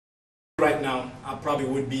Right now, I probably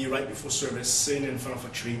would be right before service, sitting in front of a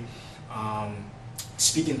tree,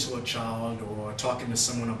 speaking to a child or talking to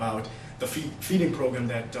someone about the feeding program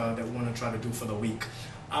that we want to try to do for the week.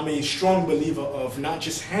 I'm a strong believer of not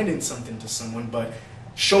just handing something to someone, but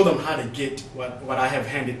show them how to get what I have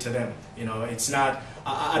handed to them. You know, it's not,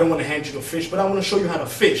 I don't want to hand you the fish, but I want to show you how to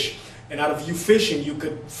fish. And out of you fishing, you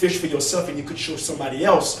could fish for yourself and you could show somebody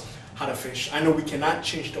else how to fish. I know we cannot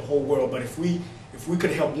change the whole world, but if we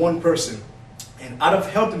could help one person, and out of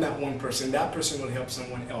helping that one person, that person will help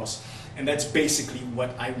someone else. And that's basically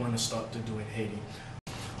what I want to start to do in Haiti.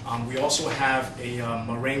 We also have a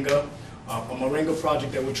moringa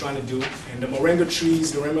project that we're trying to do. And the moringa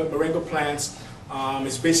trees, the moringa plants,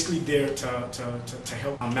 is basically there to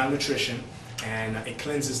help malnutrition, and it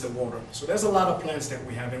cleanses the water. So there's a lot of plants that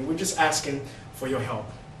we have, and we're just asking for your help.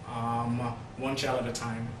 One child at a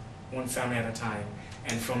time, one family at a time.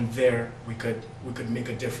 And from there, we could make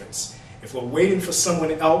a difference. If we're waiting for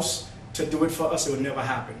someone else to do it for us, it will never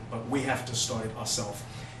happen. But we have to start it ourselves.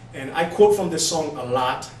 And I quote from this song a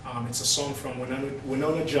lot. It's a song from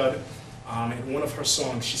Winona Judd. In one of her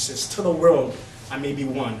songs, she says, "To the world, I may be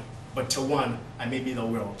one, but to one, I may be the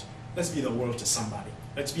world." Let's be the world to somebody.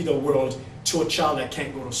 Let's be the world to a child that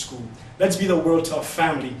can't go to school. Let's be the world to a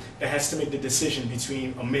family that has to make the decision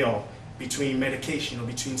between a meal, between medication, or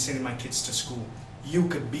between sending my kids to school. You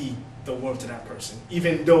could be the world to that person,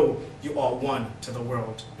 even though you are one to the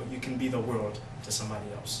world, but you can be the world to somebody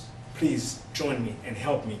else. Please join me and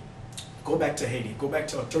help me. Go back to Haiti, go back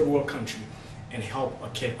to a third world country and help a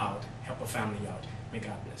kid out, help a family out. May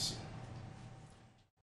God bless you.